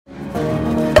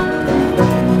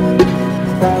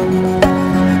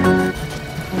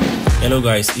Hello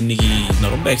guys, இன்னைக்கு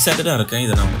நான் ரொம்ப எக்ஸைட்டடா இருக்கேன்.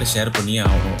 இத நான் உங்ககிட்ட ஷேர் பண்ணியே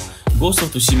ஆகணும். Ghost of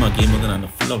Tsushima கேம் வந்து நான்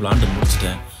ஃபுல்லா விளையாண்டு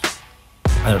முடிச்சிட்டேன்.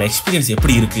 அதோட எக்ஸ்பீரியன்ஸ்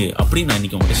எப்படி இருக்கு அப்படி நான்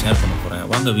இன்னைக்கு உங்ககிட்ட ஷேர் பண்ண போறேன்.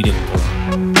 வாங்க வீடியோக்கு போலாம்.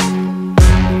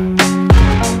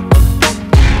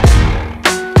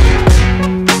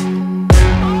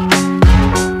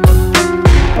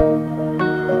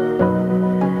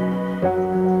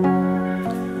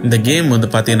 இந்த கேம் வந்து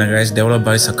பார்த்தீங்கன்னா guys developed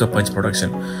by Sucker Punch Production.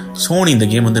 Sony இந்த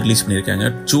கேம் வந்து ரிலீஸ் பண்ணியிருக்காங்க.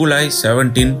 July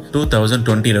 17,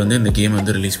 2020 வந்து இந்த கேம்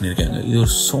வந்து ரிலீஸ் பண்ணியிருக்காங்க. இது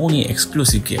ஒரு Sony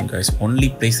exclusive game guys. Only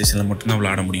PlayStationல மட்டும்தான்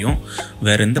விளையாட முடியும்.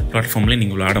 வேற எந்த பிளாட்ஃபார்ம்லையும்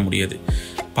நீங்கள் விளையாட முடியாது,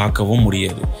 பார்க்கவும்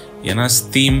முடியாது. ஏன்னா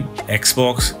Steam,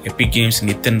 Xbox, Epic Games,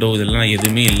 Nintendo இதெல்லாம்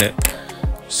எதுவுமே இல்லை.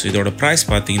 ஸோ இதோட ப்ரைஸ்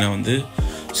பார்த்தீங்கன்னா வந்து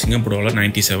சிங்கப்பூர் டாலர்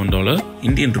 $97,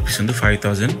 இந்தியன் ருபீஸ் வந்து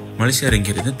 5000, மலேசியா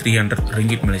ரிங்கிட் வந்து 300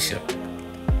 ரிங்கிட் மலேசியா.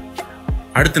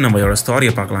 அடுத்து நம்ம இதோட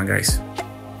ஸ்டோரியை பார்க்கலாம் கைஸ்.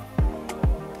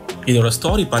 இதோட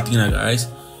ஸ்டோரி பார்த்தீங்கன்னா கைஸ்,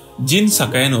 ஜின்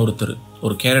சகாய்னு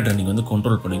ஒரு கேரக்டர் நீங்கள் வந்து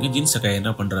கண்ட்ரோல் பண்ணுவீங்க. ஜின் சகாய்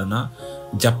என்ன பண்ணுறாருன்னா,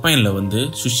 ஜப்பானில் வந்து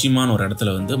சுஷிமான்னு ஒரு இடத்துல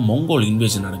வந்து மொங்கோல்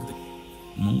இன்வேஷன் நடக்குது.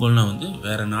 மொங்கோல்னா வந்து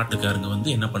வேறு நாட்டுக்காரங்க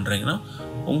வந்து என்ன பண்ணுறாங்கன்னா,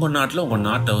 உங்கள் நாட்டில் உங்கள்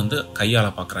நாட்டை வந்து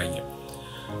கையால் பார்க்குறாங்க.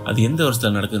 அது எந்த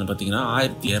வருஷத்தில் நடக்குதுன்னு பார்த்தீங்கன்னா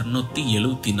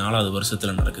 1274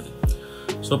 வருஷத்தில் நடக்குது.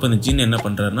 ஸோ இப்போ இந்த ஜின் என்ன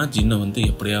பண்ணுறாருன்னா, ஜின்னை வந்து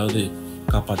எப்படியாவது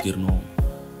காப்பாற்றிடணும்,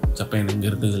 ஜப்பான்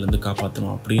இங்கேருந்து இதுலேருந்து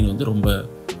காப்பாற்றணும் அப்படின்னு வந்து ரொம்ப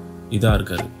இதாக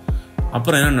இருக்கார்.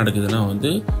 அப்புறம் என்ன நடக்குதுன்னா வந்து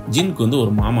ஜின்க்கு வந்து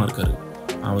ஒரு மாமா இருக்கார்.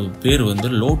 அவர் பேர் வந்து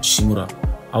லோட் ஷிமுரா.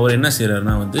 அவர் என்ன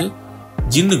செய்கிறாருன்னா வந்து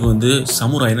ஜின்னுக்கு வந்து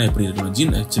சமுராய்னா எப்படி இருக்கணும்,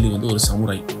 ஜின் ஆக்சுவலி வந்து ஒரு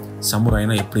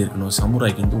சமுராய்னா எப்படி இருக்கணும்,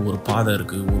 சமுராய்க்கு வந்து ஒரு பாதை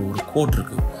இருக்குது, ஒரு கோட்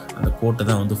இருக்குது. அந்த கோட்டை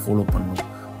தான் வந்து ஃபாலோ பண்ணணும்.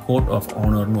 கோட் ஆஃப்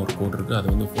ஆனர்னு ஒரு கோட் இருக்குது, அதை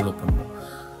வந்து ஃபாலோ பண்ணணும்.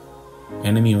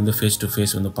 எனிமி வந்து ஃபேஸ் டு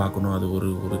ஃபேஸ் வந்து பார்க்கணும். அது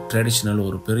ஒரு ட்ரெடிஷ்னல்,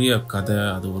 ஒரு பெரிய கதை.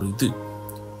 அது ஒரு இது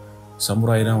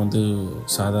சமுராய்னா வந்து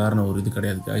சாதாரண ஒரு இது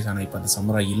கிடையாது காய்ஸ். ஆனால் இப்போ அந்த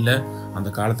சமுராய் இல்லை. அந்த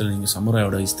காலத்தில் நீங்கள்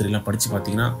சமுராயோட ஹிஸ்டரிலாம் படித்து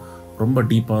பார்த்தீங்கன்னா ரொம்ப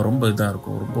டீப்பாக, ரொம்ப இதாக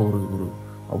இருக்கும். ரொம்ப ஒரு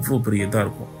அவ்வளோ பெரிய இதாக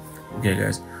இருக்கும். ஓகே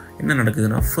காய்ஸ், என்ன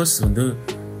நடக்குதுன்னா ஃபர்ஸ்ட் வந்து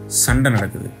சண்டை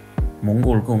நடக்குது.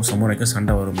 மொங்கோலுக்கும் சமுராய்க்கும்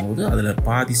சண்டை வரும்போது அதில்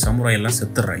பாதி சமுராயெல்லாம்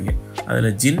செத்துடுறாங்க. அதில்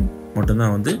ஜின்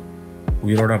மட்டும்தான் வந்து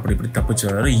உயிரோடு அப்படி இப்படி தப்பிச்சு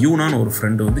வர்றாரு. யூனான்னு ஒரு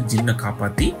ஃப்ரெண்டு வந்து ஜின்னை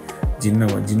காப்பாற்றி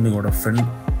ஜின்னோட ஃப்ரெண்ட்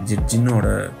ஜின்னோட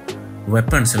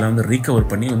வெப்பன்ஸ் எல்லாம் வந்து ரீகவர்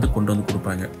பண்ணி வந்து கொண்டு வந்து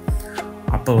கொடுப்பாங்க.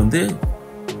 அப்போ வந்து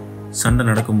சண்டை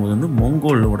நடக்கும்போது வந்து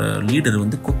மொங்கோலோட லீடர்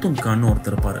வந்து குத்துன் கான்னு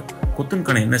ஒருத்தர் இருப்பார். குத்துன்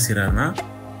கானை என்ன செய்கிறாருன்னா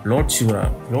லோட்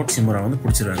ஷிமுரா வந்து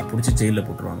பிடிச்சி ஜெயிலில்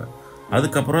போட்டுருவாங்க.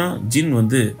 அதுக்கப்புறம் ஜின்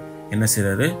வந்து என்ன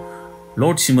செய்கிறாரு,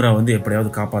 லோட் ஷிமுரா வந்து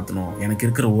எப்படியாவது காப்பாற்றணும், எனக்கு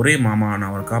இருக்கிற ஒரே மாமா, நான்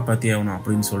அவரை காப்பாற்றி ஆகணும்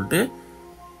அப்படின்னு சொல்லிட்டு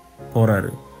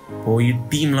போகிறாரு. போய்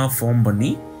டீம்லாம் ஃபார்ம்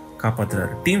பண்ணி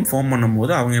காப்பாற்றுறாரு. டீம் ஃபார்ம்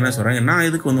பண்ணும்போது அவங்க என்ன சொல்கிறாங்க, நான்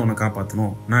எதுக்கு வந்து உன்னை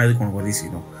காப்பாற்றணும், நான் எதுக்கு உனக்கு உதவி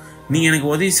செய்யணும், நீ எனக்கு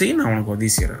உதவி செய்ய, நான் உனக்கு உதவி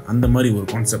செய்கிறேன், அந்த மாதிரி ஒரு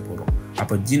கான்செப்ட் வரும்.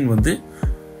 அப்போ ஜின் வந்து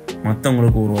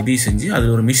மற்றவங்களுக்கு ஒரு உதவி செஞ்சு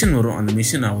அதில் ஒரு மிஷன் வரும். அந்த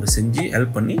மிஷன் அவர் செஞ்சு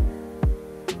ஹெல்ப் பண்ணி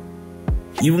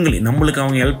நம்மளுக்கு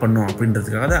அவங்க ஹெல்ப் பண்ணும்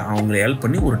அப்படின்றதுக்காக அவங்கள ஹெல்ப்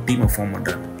பண்ணி ஒரு டீமை ஃபார்ம்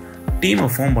பண்ணுறாரு. டீமை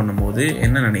ஃபார்ம் பண்ணும்போது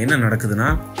என்ன நடக்குதுன்னா,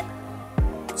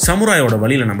 சமுராயோட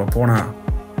வழியில் நம்ம போனால்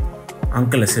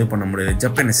அங்கிளை சேவ் பண்ண முடியாது,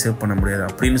 ஜப்பானை சேவ் பண்ண முடியாது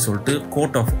அப்படின்னு சொல்லிட்டு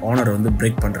கோட் ஆஃப் ஆனரை வந்து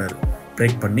பிரேக்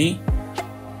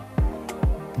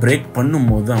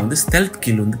பண்ணும்போது தான் வந்து ஸ்டெல்த்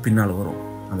கில் வந்து பின்னால் வரும்.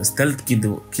 அந்த ஸ்டெல்த்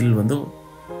கில் வந்து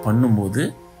பண்ணும்போது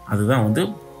அதுதான் வந்து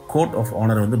கோட் ஆஃப்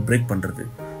ஆனரை வந்து பிரேக் பண்ணுறது.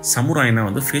 சமுராய்னா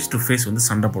வந்து ஃபேஸ் டு ஃபேஸ் வந்து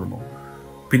சண்டை போடணும்,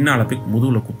 பின்னால் போய்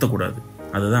முதுகில் குத்தக்கூடாது.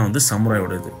 அதுதான் வந்து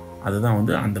சமுராயோட இது. அதுதான்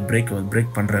வந்து அந்த பிரேக்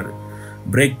பண்ணுறாரு.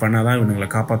 பிரேக் பண்ணால் தான் இவங்களை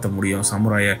காப்பாற்ற முடியும்,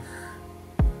 சமுராயை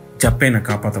ஜப்பானை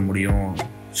காப்பாற்ற முடியும்,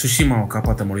 சுஷிமாவை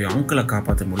காப்பாற்ற முடியும், அங்கிளை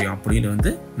காப்பாற்ற முடியும் அப்படின்னு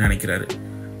வந்து நினைக்கிறாரு.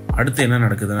 அடுத்து என்ன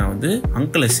நடக்குதுன்னா வந்து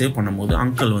அங்கிளை சேவ் பண்ணும்போது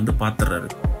அங்கிள் வந்து பார்த்துடுறாரு.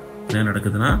 என்ன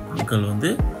நடக்குதுன்னா அங்கிள் வந்து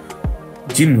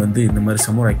ஜின் வந்து இந்த மாதிரி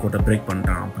சமுராய் கோட்டை பிரேக்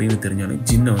பண்ணிட்டான் அப்படின்னு தெரிஞ்சோடனே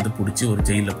ஜின்னை வந்து பிடிச்சி ஒரு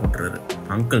ஜெயிலில் போட்டுறாரு.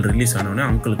 அங்கிள் ரிலீஸ் ஆனோடனே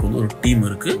அங்கிளுக்கு வந்து ஒரு டீம்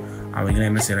இருக்குது.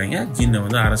 அவங்களாம் என்ன செய்கிறாங்க, ஜின்னை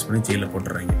வந்து அரெஸ்ட் பண்ணி ஜெயிலில்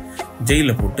போட்டுறாங்க.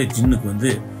 ஜெயிலில் போட்டு ஜின்னுக்கு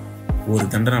வந்து ஒரு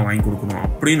தண்டனை வாங்கி கொடுக்கணும்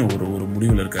அப்படின்னு ஒரு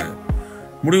முடிவில் இருக்காங்க.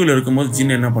 முடிவில் இருக்கும்போது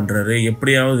ஜின் என்ன பண்ணுறாரு,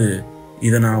 எப்படியாவது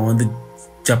இதை நான் வந்து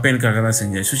ஜப்பானுக்காக தான்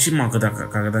செஞ்சேன், சுஷிமாக்காக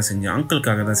தான் செஞ்சேன்,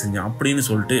 அங்கிளுக்காக தான் செஞ்சேன் அப்படின்னு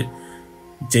சொல்லிட்டு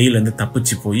ஜெயிலேருந்து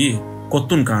தப்பிச்சு போய்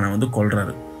கொத்துன் கானை வந்து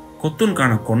கொல்றாரு. கொத்துன்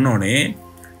கானை கொன்னோடனே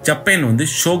ஜப்பான் வந்து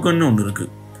ஷோகன்னு ஒன்று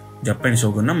இருக்குது. Japan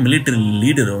ஷோகன்னா military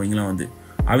leader.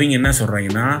 அவங்க என்ன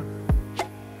சொல்கிறாங்கன்னா,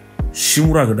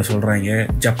 ஷிமுரா கிட்ட சொல்கிறாங்க,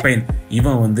 ஜப்பான்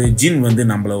இவன் வந்து ஜின் வந்து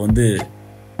நம்மளை வந்து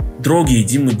துரோகி,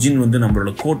 ஜின் வந்து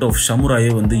நம்மளோட கோட் ஆஃப்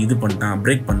சமுராயை வந்து இது பண்ணிட்டான்,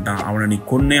 பிரேக் பண்ணிட்டான், அவனை நீ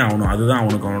கொன்னே ஆகணும், அதுதான்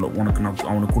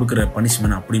அவனுக்கு கொடுக்குற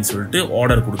பனிஷ்மெண்ட் அப்படின்னு சொல்லிட்டு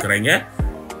ஆர்டர் கொடுக்குறாங்க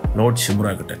லோட்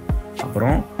ஷிமுரா கிட்ட.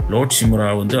 அப்புறம் லோட் ஷிமுரா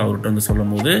வந்து அவர்கிட்ட வந்து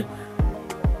சொல்லும் போது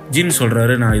ஜின்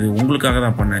சொல்கிறாரு, நான் இது உங்களுக்காக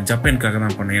தான் பண்ணேன், ஜப்பானுக்காக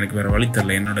தான் பண்ணேன், எனக்கு வேறு வழி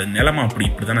தரல, என்னோட நிலைமை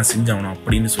இப்படி தான் நான் செஞ்சாகணும்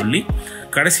அப்படின்னு சொல்லி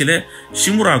கடைசியில்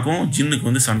ஷிமுராக்கும் ஜின்னுக்கு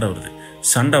வந்து சண்டை வருது.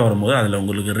 சண்டை வரும்போது அதில்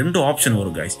உங்களுக்கு 2 ஆப்ஷன்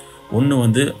வரும் கைஸ். ஒன்று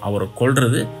வந்து அவரை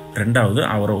கொல்றது, 2வது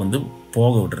அவரை வந்து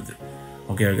போக விடுறது.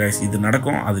 ஓகே கைஸ், இது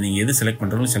நடக்கும். அது நீங்கள் எது செலக்ட்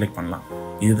பண்ணுறதும் செலக்ட் பண்ணலாம்.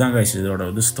 இதுதான் கைஸ் இதோட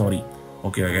வந்து ஸ்டோரி.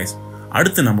 ஓகே கைஸ்,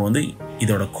 அடுத்து நம்ம வந்து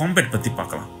இதோட காம்பேட் பற்றி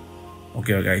பார்க்கலாம்.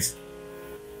 ஓகே கைஸ்,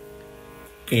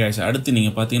 அடுத்து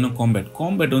நீங்கள் பார்த்தீங்கன்னா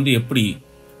காம்பேட் வந்து எப்படி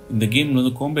இந்த கேமில்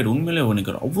வந்து காம்பேட் உண்மையிலே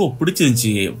எனக்கு அவ்வளோ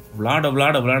பிடிச்சிருந்துச்சி.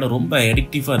 விளாட ரொம்ப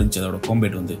எடிக்டிவாக இருந்துச்சு அதோட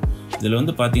காம்பேட் வந்து. இதில்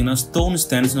வந்து பார்த்தீங்கன்னா ஸ்டோன்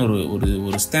ஸ்டாண்ட்ஸ்னு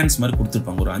ஒரு ஸ்டாண்ட்ஸ் மாதிரி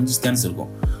கொடுத்துருப்பாங்க. ஒரு 5 ஸ்டாண்ட்ஸ்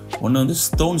இருக்கும். ஒன்று வந்து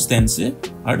ஸ்டோன் ஸ்டாண்ட்ஸு,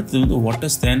 அடுத்து வந்து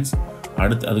வாட்டர் ஸ்டாண்ட்ஸ்,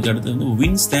 அதுக்கு வந்து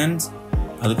விண்ட் ஸ்டாண்ட்ஸ்,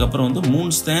 அதுக்கப்புறம் வந்து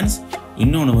மூன் ஸ்டாண்ட்ஸ்,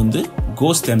 இன்னொன்று வந்து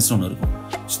கோஸ்ட் ஸ்டாண்ட்ஸ்னு ஒன்று இருக்கும்.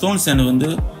 ஸ்டோன் ஸ்டாண்ட் வந்து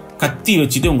கத்தி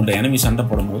வச்சுட்டு உங்கள்ட்ட எனிமி சண்டை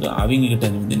போடும்போது அவங்ககிட்ட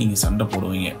வந்து நீங்கள் சண்டை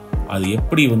போடுவீங்க. அது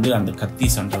எப்படி வந்து அந்த கத்தி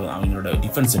சண்டை அவங்களோட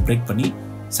டிஃபென்ஸை பிரேக் பண்ணி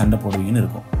சண்டை போடுவீங்கன்னு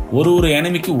இருக்கும். ஒரு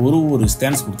எனிமிக்கு ஒரு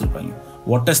ஸ்டாண்ட்ஸ் கொடுத்துருப்பாங்க.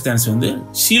 வாட்டர் ஸ்டாண்ட்ஸ் வந்து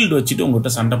ஷீல்டு வச்சுட்டு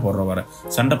உங்கள்கிட்ட சண்டை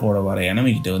போட வர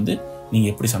எனிமிகிட்ட வந்து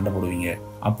நீங்கள் எப்படி சண்டை போடுவீங்க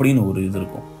அப்படின்னு ஒரு இது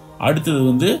இருக்கும். அடுத்தது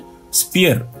வந்து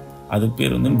ஸ்பியர், அது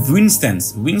பேர் வந்து விண்ட்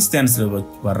ஸ்டாண்ட்ஸில்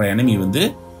வர்ற எனிமி வந்து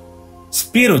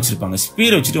ஸ்பியர் வச்சுருப்பாங்க.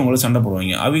 ஸ்பியர் வச்சுட்டு உங்களை சண்டை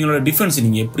போடுவாங்க. அவங்களோட டிஃபென்ஸை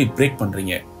நீங்கள் எப்படி பிரேக்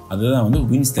பண்ணுறீங்க, அதுதான் வந்து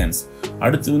விண்ட் ஸ்டாண்ட்ஸ்.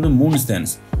 அடுத்து வந்து மூன்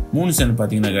ஸ்டாண்ட்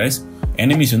பார்த்தீங்கன்னா கைஸ்,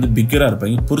 எனிமீஸ் வந்து பிக்கராக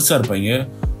இருப்பாங்க, பெருசாக இருப்பாங்க.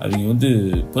 அவங்க வந்து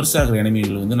பெருசாக இருக்கிற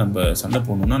எனிமிகள் வந்து நம்ம சண்டை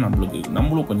போடணும்னா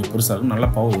நம்மளும் கொஞ்சம் பெருசாக இருக்கும், நல்லா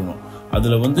பவர் வேணும்.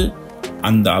 அதில் வந்து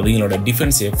அந்த அவங்களோட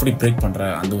டிஃபென்ஸை எப்படி பிரேக் பண்ணுற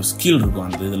அந்த ஒரு ஸ்கில் இருக்கும்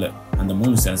அந்த இதில், அந்த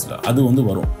 3 ஸ்டாண்ட்ஸில் அது வந்து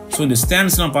வரும். ஸோ இந்த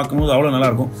ஸ்டாண்ட்ஸ்லாம் பார்க்கும்போது அவ்வளோ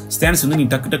நல்லாயிருக்கும். ஸ்டாண்ட்ஸ் வந்து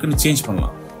நீங்கள் டக்குன்னு சேஞ்ச்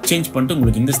பண்ணலாம். சேஞ்ச் பண்ணிட்டு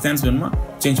உங்களுக்கு இந்த ஸ்டாண்ட்ஸ் வேணுமா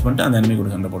சேஞ்ச் பண்ணிட்டு அந்த எனிமி கூட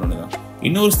சண்டை போட வேண்டியது தான்.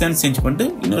 இன்னொரு ஸ்டாண்ட்ஸ் சேஞ்ச் பண்ணிட்டு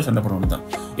இன்னொரு சண்டை போட வேண்டியது தான்.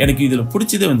 எனக்கு இதில்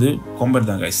பிடிச்சதே வந்து காம்பேட்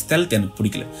தான் கைஸ். ஸ்டெல்த் எனக்கு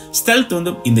பிடிக்கல. ஸ்டெல்த்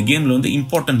வந்து இந்த கேமில் வந்து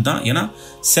இம்பார்ட்டன்ட் தான். ஏன்னா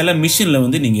சில மிஷினில்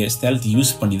வந்து நீங்கள் ஸ்டெல்த்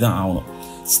யூஸ் பண்ணி தான் ஆகணும்.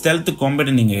 ஸ்டெல்த்து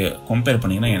காம்பேட்டை நீங்கள் கம்பேர்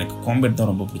பண்ணிங்கன்னா எனக்கு காம்பேட்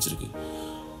தான் ரொம்ப பிடிச்சிருக்கு.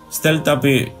 ஸ்டெல்த்தாக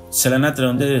போய் சில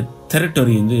நேரத்தில் வந்து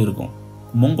டெரிட்டரி வந்து இருக்கும்.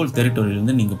 மொங்கோல்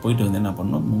டெரிட்டரியிலேருந்து நீங்கள் போயிட்டு வந்து என்ன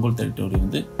பண்ணணும், மொங்கோல் டெரிட்டரி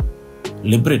வந்து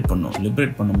லிபரேட்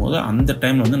பண்ணும்போது அந்த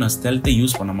டைமில் வந்து நான் ஸ்டெல்த்தை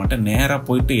யூஸ் பண்ண மாட்டேன். நேராக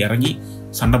போயிட்டு இறங்கி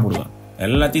சண்டை போடுவேன்,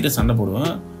 எல்லாத்தையும் சண்டை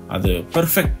போடுவேன். அது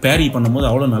பெர்ஃபெக்ட் பேரி பண்ணும்போது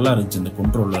அவ்வளோ நல்லா இருந்துச்சு. இந்த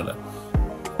கண்ட்ரோலில்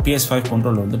PS5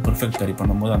 கண்ட்ரோலில் வந்து பெர்ஃபெக்ட் பேரி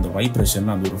பண்ணும்போது அந்த வைப்ரேஷன்,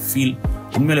 அந்த ஒரு ஃபீல்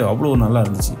உண்மையிலே அவ்வளோ நல்லா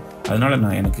இருந்துச்சு. அதனால்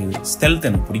எனக்கு ஸ்டெல்த்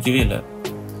எனக்கு பிடிக்கவே இல்லை.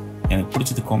 எனக்கு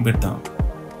பிடிச்சது காம்பேட் தான்.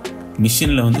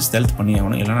 மிஷினில் வந்து ஸ்டெல்த் பண்ணி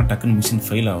ஆகணும், இல்லைனா டக்குன்னு மிஷின்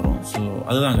ஃபெயில் ஆகும். ஸோ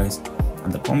அதுதான் கைஸ்,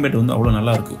 அந்த காம்பேட் வந்து அவ்வளோ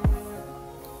நல்லா இருக்குது.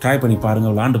 ட்ரை பண்ணி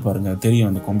பாருங்கள், விளாண்டு பாருங்கள், தெரியும்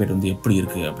அந்த காம்பேட் வந்து எப்படி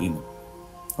இருக்குது அப்படின்னு.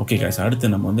 ஓகே கைஸ்,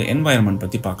 அடுத்து நம்ம வந்து என்வாயர்மெண்ட்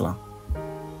பற்றி பார்க்கலாம்.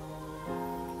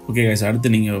 ஓகே கைஸ்,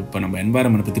 அடுத்து நீங்கள் இப்போ நம்ம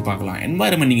என்வாயர்மெண்ட் பற்றி பார்க்கலாம்.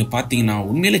 என்வாயர்மெண்ட் நீங்கள் பார்த்தீங்கன்னா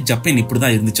உண்மையிலே ஜப்பான் இப்படி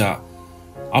தான் இருந்துச்சா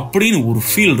அப்படின்னு ஒரு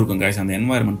ஃபீல் இருக்கும் கைஸ் அந்த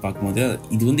என்வாயர்மெண்ட் பார்க்கும்போது.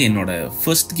 இது வந்து என்னோட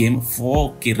ஃபர்ஸ்ட் கேம்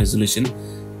 4K ரெசல்யூஷன்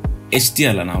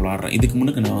HDR-ல நான் விளாட்றேன். இதுக்கு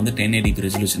முன்னுக்கு நான் வந்து 1080p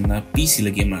ரெசல்யூஷன் தான்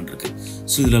பிசியில் கேம் விளாண்டுருக்கேன்.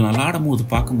 ஸோ இதில் நான் விளாடும்போது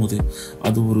பார்க்கும்போது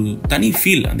அது ஒரு தனி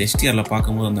ஃபீல். அந்த HDR-ல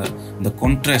பார்க்கும்போது அந்த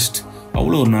கான்ட்ராஸ்ட்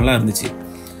அவ்வளோ ஒரு நல்லா இருந்துச்சு.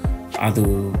 அது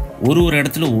ஒரு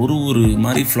இடத்துல ஒரு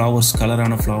மாதிரி ஃப்ளவர்ஸ்,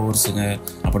 கலரான ஃப்ளவர்ஸுங்க,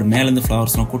 அப்படி மேலேருந்து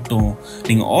ஃப்ளவர்ஸ்லாம் கொட்டும்.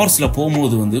 நீங்கள் ஆர்ஸில்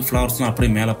போகும்போது வந்து ஃப்ளவர்ஸ்லாம்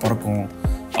அப்படியே மேலே பறக்கும்.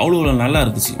 அவ்வளோ நல்லா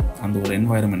இருந்துச்சு அந்த ஒரு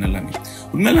என்வாயர்மெண்ட் எல்லாமே.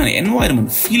 உண்மையில நான்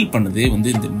என்வாயர்மெண்ட் ஃபீல் பண்ணதே வந்து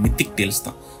இந்த மித்திக் டேல்ஸ்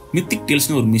தான். மித்திக்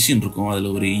டேல்ஸ்னு ஒரு மிஷின் இருக்கும், அதில்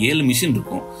ஒரு 7 மிஷின்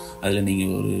இருக்கும். அதில்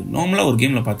நீங்கள் ஒரு நார்மலாக ஒரு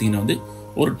கேமில் பார்த்தீங்கன்னா வந்து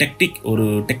ஒரு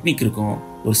டெக்னிக் இருக்கும்,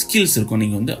 ஒரு ஸ்கில்ஸ் இருக்கும்,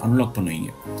 நீங்கள் வந்து அன்லாக் பண்ணுவீங்க.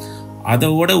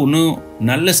 அதோட இன்னும்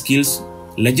நல்ல ஸ்கில்ஸ்,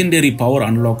 லெஜெண்டரி பவர்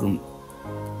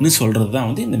அன்லாக்னு சொல்கிறது தான்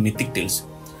வந்து இந்த மித்திக் டேல்ஸ்.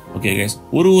 ஓகே கைஸ்,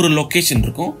 ஒரு லொக்கேஷன்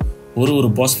இருக்கும்,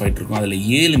 ஒரு பாஸ் ஃபைட் இருக்கும். அதில்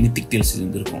 7 மித்திக் டேல்ஸ்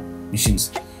இருக்கும் மிஷின்ஸ்.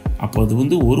 அப்போ அது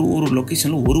வந்து ஒரு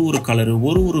லொக்கேஷனில் ஒரு கலரு,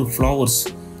 ஒரு ஃப்ளவர்ஸ்,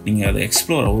 நீங்கள் அதை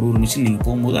எக்ஸ்ப்ளோர் ஒரு மிஷின் நீங்கள்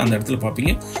போகும்போது அந்த இடத்துல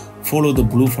பார்ப்பீங்க, ஃபாலோ த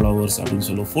ப்ளூ ஃப்ளவர்ஸ் அப்படின்னு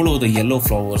சொல்லுவோம், ஃபாலோ த yellow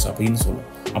ஃப்ளவர்ஸ் அப்படின்னு சொல்லுவோம்.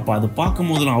 அப்போ அது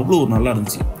பார்க்கும்போதுலாம் அவ்வளோ ஒரு நல்லா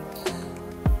இருந்துச்சு.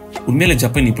 உண்மையில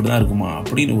ஜப்பான் இப்படி தான் இருக்குமா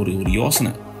அப்படின்னு ஒரு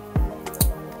யோசனை.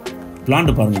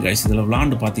 விளாண்டு பாருங்கள் கைஸ். இதில்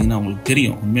விளாண்டு பார்த்தீங்கன்னா உங்களுக்கு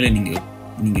தெரியும். உண்மையிலே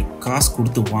நீங்கள் காசு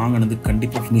கொடுத்து வாங்கினது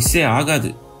கண்டிப்பாக மிஸ்ஸே ஆகாது.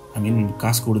 ஐ மீன்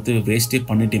காசு கொடுத்து வேஸ்ட்டே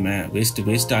பண்ணிட்டேமே,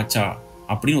 வேஸ்ட் ஆச்சா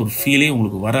அப்படின்னு ஒரு ஃபீலே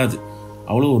உங்களுக்கு வராது.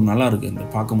 அவ்வளோ ஒரு நல்லா இருக்குது அந்த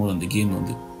பார்க்கும்போது அந்த கேம்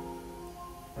வந்து.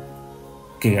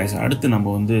 ஓகே கைஸ், அடுத்து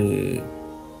நம்ம வந்து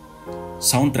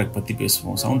சவுண்ட் ட்ராக் பற்றி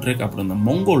பேசுவோம். சவுண்ட் ட்ராக் அப்புறம் இந்த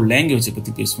மொங்கோல் லாங்குவேஜை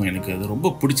பற்றி பேசுவோம். எனக்கு அது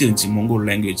ரொம்ப பிடிச்சிருந்துச்சி மொங்கோல்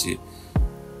லாங்குவேஜ்.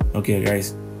 ஓகே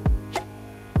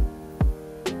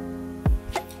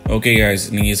கைஸ்,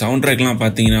 நீங்கள் சவுண்ட் ட்ராக்லாம்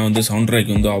பார்த்தீங்கன்னா வந்து சவுண்ட்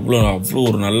ட்ராக் வந்து அவ்வளோ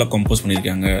ஒரு நல்லா கம்போஸ்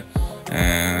பண்ணியிருக்காங்க.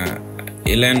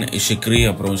 எலன் ஷிக்ரி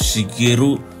அப்புறம்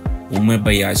ஷிகேரு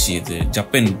உமேபயாஷி, இது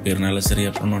ஜப்பான் பேர்னால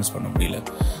சரியாக ப்ரொனவுன்ஸ் பண்ண முடியல.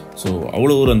 ஸோ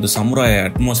அவ்வளோ ஒரு அந்த சமுராய்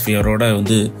அட்மாஸ்ஃபியரோட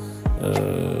வந்து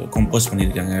கம்போஸ்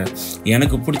பண்ணியிருக்காங்க.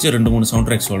 எனக்கு பிடிச்ச 2-3 சவுண்ட்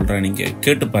ட்ராக் சொல்கிறேன், நீங்கள்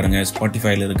கேட்டு பாருங்கள்.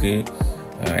 ஸ்பாட்டிஃபைல இருக்குது,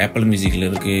 ஆப்பிள் மியூசிக்கில்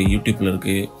இருக்குது, யூடியூப்பில்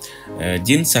இருக்குது.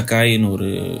 ஜின் சக்காயின்னு ஒரு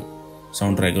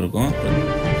சவுண்ட் ட்ராக் இருக்கும்.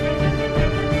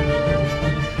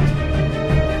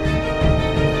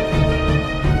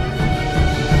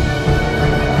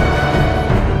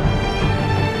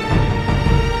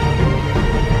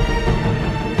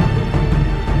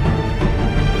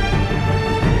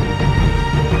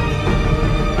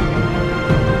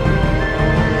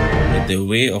 The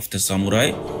way of the samurai.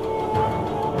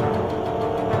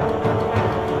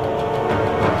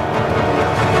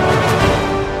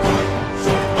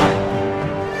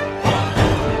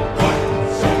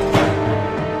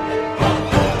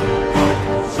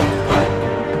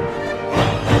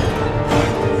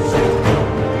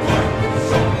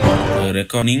 The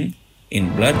reckoning in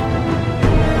blood.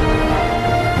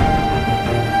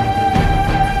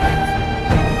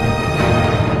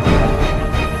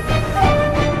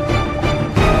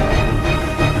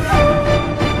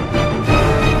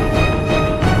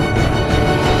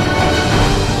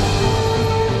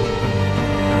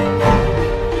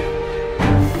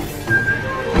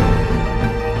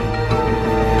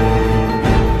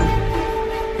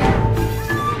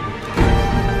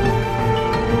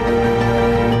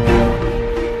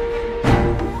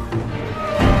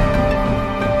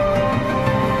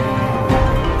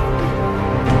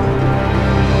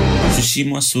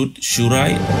 Tsushima suit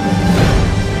Shurai.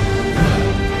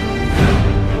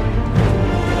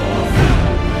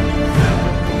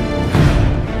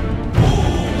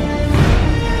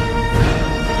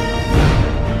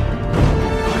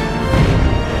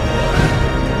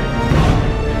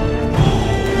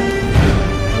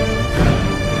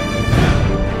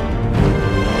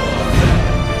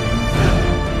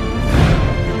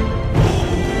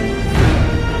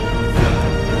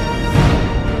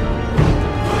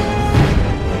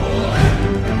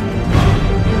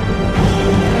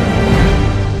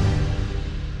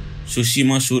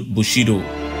 Tsushima suit Bushido.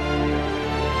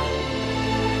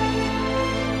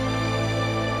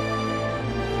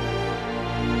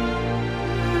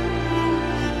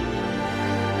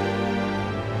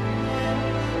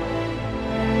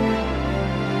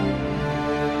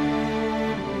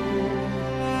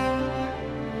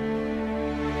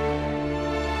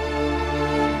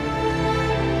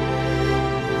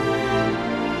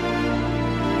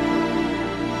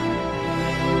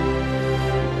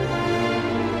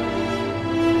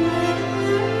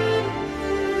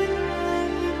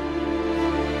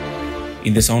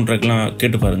 இந்த சவுண்ட் ட்ராக்லாம்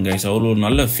கேட்டு பாருங்க கைஸ். அவ்வளோ ஒரு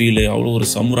நல்ல ஃபீலு, அவ்வளோ ஒரு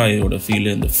சமுராயோட ஃபீலு,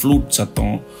 இந்த ஃப்ளூட்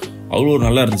சத்தம் அவ்வளோ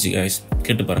நல்லா இருந்துச்சு கைஸ்.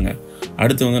 கேட்டு பாருங்கள்.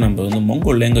 அடுத்து வந்து நம்ம வந்து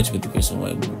மொங்கோல் லாங்குவேஜ் பற்றி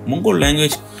பேசுவோம். மொங்கோல்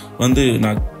லாங்குவேஜ் வந்து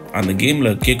நான் அந்த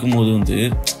கேமில் கேட்கும்போது வந்து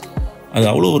அது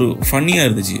அவ்வளோ ஒரு ஃபன்னியாக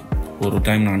இருந்துச்சு. ஒரு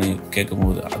டைம் நான்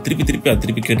கேட்கும்போது திருப்பி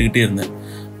கேட்டுக்கிட்டே இருந்தேன்.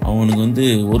 அவனுக்கு வந்து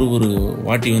ஒரு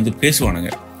வாட்டி வந்து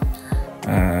பேசுவானுங்க.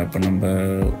 இப்போ நம்ம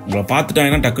உங்களை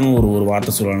பார்த்துட்டாங்கன்னா டக்குன்னு ஒரு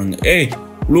வார்த்தை சொல்லுவானுங்க. ஏய்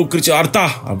லூக்கிரிச்சு அர்த்தா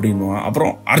அப்படின்வான்,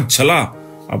 அப்புறம் அர்ச்சலா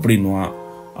அப்படின்வான்,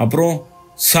 அப்புறம்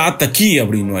சாத்தக்கி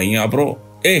அப்படின்வாங்க, அப்புறம்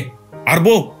ஏ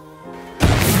அர்போ.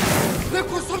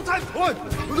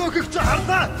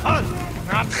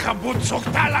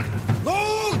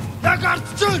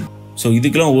 ஸோ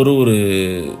இதுக்கெல்லாம் ஒரு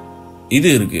இது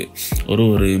இருக்கு,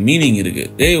 ஒரு மீனிங் இருக்கு.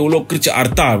 ஏய் லூக்கிரிச்சு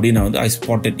அர்த்தா அப்படின்னா வந்து ஐ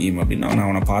ஸ்பாட்டட் ஹிம் அப்படின்னா நான்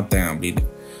அவனை பார்த்தேன் அப்படின்னு.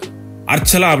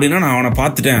 அர்ச்சலா அப்படின்னா நான் அவனை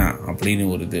பார்த்துட்டேன் அப்படின்னு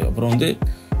ஒரு இது. அப்புறம் வந்து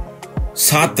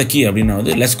சாத்தக்கி அப்படின்னா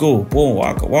வந்து லெட்ஸ் கோ போவோம்,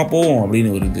 வா போவோம் அப்படின்னு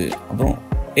ஒரு இது. அப்புறம்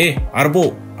ஏ அர்போ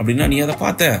அப்படின்னா நீ அதை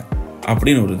பார்த்த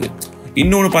அப்படின்னு ஒரு இது.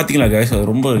 இன்னொன்று பார்த்தீங்களா கைஸ், அது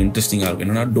ரொம்ப இன்ட்ரெஸ்டிங்காக இருக்கும்.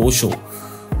 என்னன்னா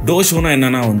டோஷோனா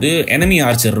என்னன்னா வந்து எனிமி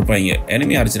ஆர்ச்சர் இருப்பாங்க.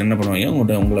 எனிமி ஆர்ச்சர் என்ன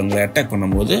பண்ணுவாங்க, உங்களை அட்டாக்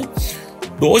பண்ணும்போது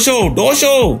டோஷோ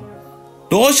டோஷோ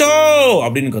டோஷோ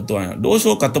அப்படின்னு கத்துவாங்க.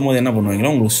 டோஷோ கத்தும் போது என்ன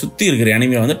பண்ணுவாங்கன்னா உங்களுக்கு சுற்றி இருக்கிற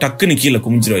எனிமியை வந்து டக்குன்னு கீழே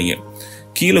குமிஞ்சிருவாங்க.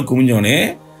 கீழே குமிஞ்சோடனே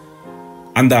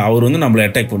அவர் வந்து நம்மளை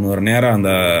அட்டாக் பண்ணுவார். நேராக அந்த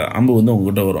அம்பு வந்து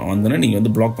உங்ககிட்ட வரும். வந்தோடனே நீங்கள்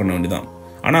வந்து பிளாக் பண்ண வேண்டியதான்.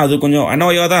 ஆனால் அது கொஞ்சம்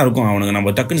அனோயாக தான் இருக்கும். அவனுக்கு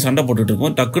நம்ம டக்குன்னு சண்டை போட்டுட்டு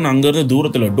இருக்கோம், டக்குன்னு அங்கேருந்து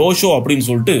தூரத்தில் டோஷோ அப்படின்னு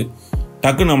சொல்லிட்டு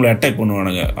டக்குன்னு நம்மளை அட்டாக்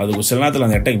பண்ணுவானுங்க. அது சில நேரத்தில்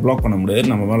அந்த அட்டாக் பிளாக் பண்ண முடியாது,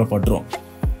 நம்ம மேலே பட்டுரும்.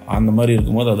 அந்த மாதிரி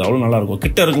இருக்கும்போது அது அவ்வளோ நல்லாயிருக்கும்.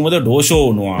 கிட்ட இருக்கும்போதே டோஷோ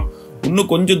ஒன்றுவான். இன்னும்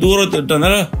கொஞ்சம்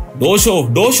தூரத்துட்டனால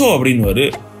டோஷோ அப்படின்னு.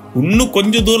 இன்னும்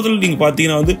கொஞ்சம் தூரத்தில் நீங்கள்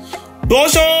பார்த்தீங்கன்னா வந்து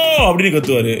டோஷோ அப்படின்னு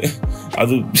கத்துவார்.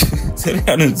 அது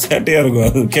சரியான சேட்டையாக இருக்கும்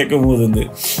அது கேட்கும் போது வந்து.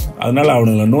 அதனால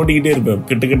அவனுங்களை நோண்டிக்கிட்டே இருப்பேன்.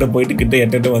 கிட்ட போயிட்டு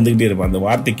எட்ட வந்துக்கிட்டே இருப்பேன். அந்த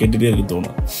வார்த்தை கேட்டுகிட்டே இருக்க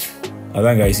தோணும்.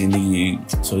 அதான் கைஸ் இன்னைக்கு.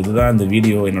 ஸோ இதுதான் இந்த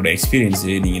வீடியோ, என்னோட எக்ஸ்பீரியன்ஸு.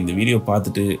 நீங்கள் இந்த வீடியோ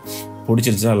பார்த்துட்டு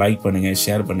பிடிச்சிருச்சுன்னா லைக் பண்ணுங்கள்,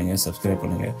 ஷேர் பண்ணுங்கள், சப்ஸ்கிரைப்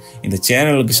பண்ணுங்கள். இந்த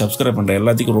சேனலுக்கு சப்ஸ்கிரைப் பண்ணுற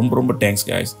எல்லாத்துக்கும் ரொம்ப தேங்க்ஸ்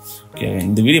கைஸ். ஓகே,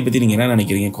 இந்த வீடியோ பற்றி நீங்கள் என்ன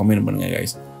நினைக்கிறீங்க கமெண்ட் பண்ணுங்கள்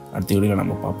கைஸ். அடுத்த வீடியோவில்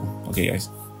நம்ம பார்ப்போம். Okay guys,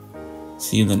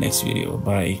 see you in the next video.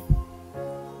 Bye.